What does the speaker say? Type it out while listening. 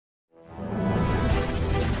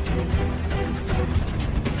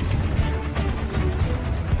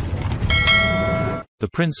The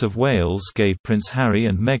Prince of Wales gave Prince Harry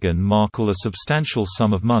and Meghan Markle a substantial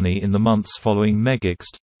sum of money in the months following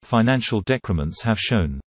Megxit, financial decrements have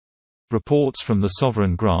shown. Reports from the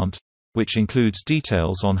Sovereign Grant, which includes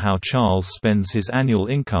details on how Charles spends his annual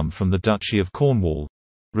income from the Duchy of Cornwall,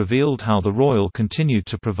 revealed how the royal continued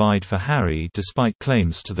to provide for Harry despite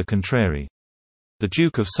claims to the contrary. The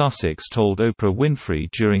Duke of Sussex told Oprah Winfrey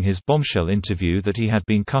during his bombshell interview that he had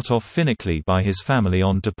been cut off finically by his family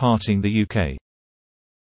on departing the UK.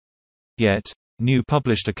 Yet, new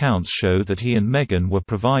published accounts show that he and Meghan were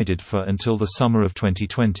provided for until the summer of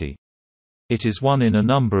 2020. It is one in a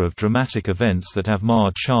number of dramatic events that have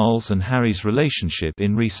marred Charles and Harry's relationship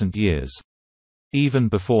in recent years. Even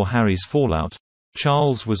before Harry's fallout,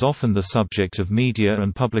 Charles was often the subject of media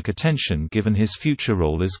and public attention given his future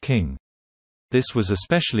role as king. This was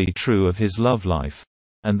especially true of his love life,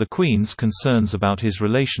 and the Queen's concerns about his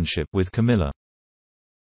relationship with Camilla.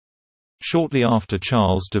 Shortly after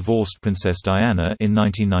Charles divorced Princess Diana in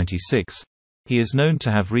 1996, he is known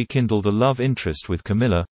to have rekindled a love interest with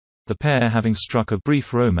Camilla, the pair having struck a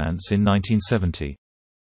brief romance in 1970.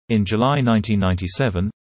 In July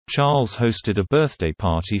 1997, Charles hosted a birthday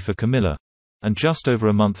party for Camilla, and just over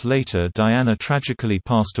a month later Diana tragically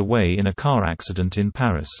passed away in a car accident in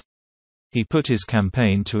Paris. He put his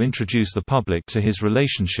campaign to introduce the public to his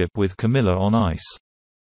relationship with Camilla on ice.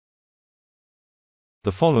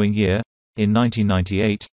 The following year, in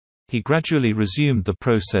 1998, he gradually resumed the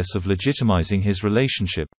process of legitimizing his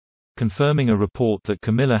relationship, confirming a report that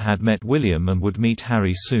Camilla had met William and would meet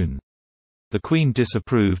Harry soon. The Queen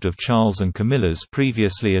disapproved of Charles and Camilla's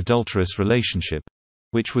previously adulterous relationship,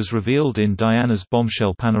 which was revealed in Diana's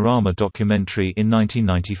bombshell Panorama documentary in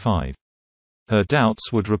 1995. Her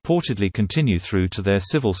doubts would reportedly continue through to their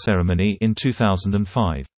civil ceremony in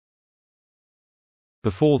 2005.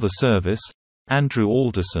 Before the service, Andrew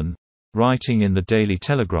Alderson, writing in the Daily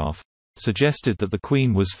Telegraph, suggested that the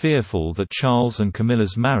Queen was fearful that Charles and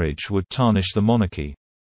Camilla's marriage would tarnish the monarchy.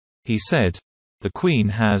 He said, "The Queen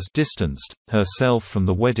has distanced herself from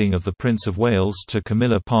the wedding of the Prince of Wales to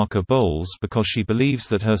Camilla Parker-Bowles because she believes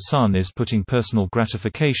that her son is putting personal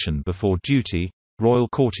gratification before duty," royal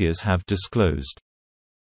courtiers have disclosed.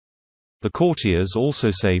 The courtiers also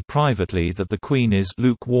say privately that the Queen is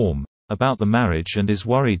lukewarm about the marriage and is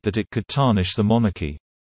worried that it could tarnish the monarchy.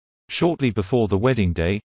 Shortly before the wedding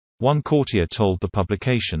day, one courtier told the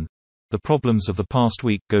publication, "The problems of the past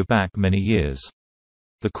week go back many years.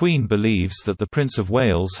 The Queen believes that the Prince of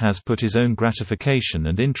Wales has put his own gratification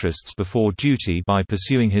and interests before duty by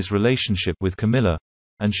pursuing his relationship with Camilla,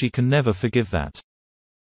 and she can never forgive that."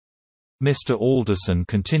 Mr. Alderson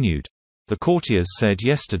continued, "The courtiers said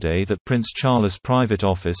yesterday that Prince Charles' private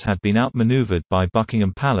office had been outmaneuvered by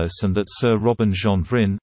Buckingham Palace and that Sir Robin Jean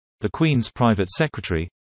Vryn, the Queen's private secretary,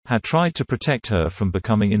 had tried to protect her from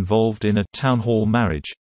becoming involved in a town hall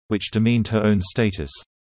marriage, which demeaned her own status."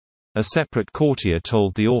 A separate courtier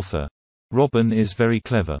told the author, "Robin is very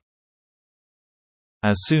clever.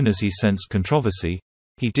 As soon as he sensed controversy,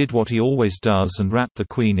 he did what he always does and wrapped the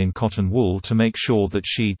Queen in cotton wool to make sure that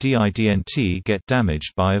she didn't get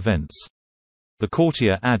damaged by events." The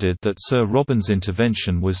courtier added that Sir Robin's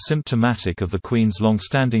intervention was symptomatic of the Queen's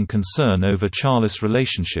long-standing concern over Charles'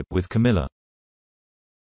 relationship with Camilla.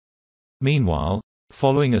 Meanwhile,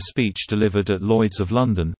 following a speech delivered at Lloyd's of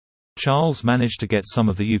London, Charles managed to get some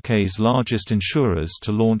of the UK's largest insurers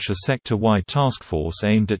to launch a sector-wide task force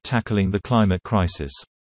aimed at tackling the climate crisis.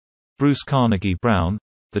 Bruce Carnegie-Brown,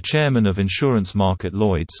 the chairman of insurance market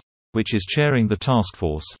Lloyd's, which is chairing the task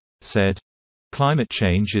force, said, "Climate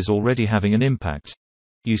change is already having an impact.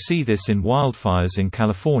 You see this in wildfires in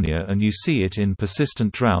California and you see it in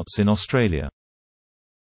persistent droughts in Australia.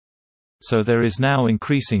 So there is now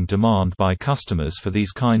increasing demand by customers for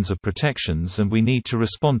these kinds of protections and we need to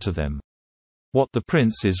respond to them. What the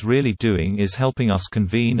Prince is really doing is helping us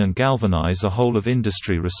convene and galvanize a whole of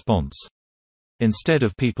industry response. Instead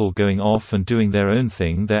of people going off and doing their own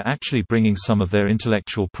thing, they're actually bringing some of their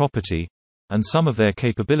intellectual property and some of their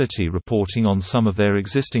capability, reporting on some of their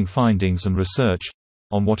existing findings and research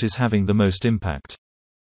on what is having the most impact."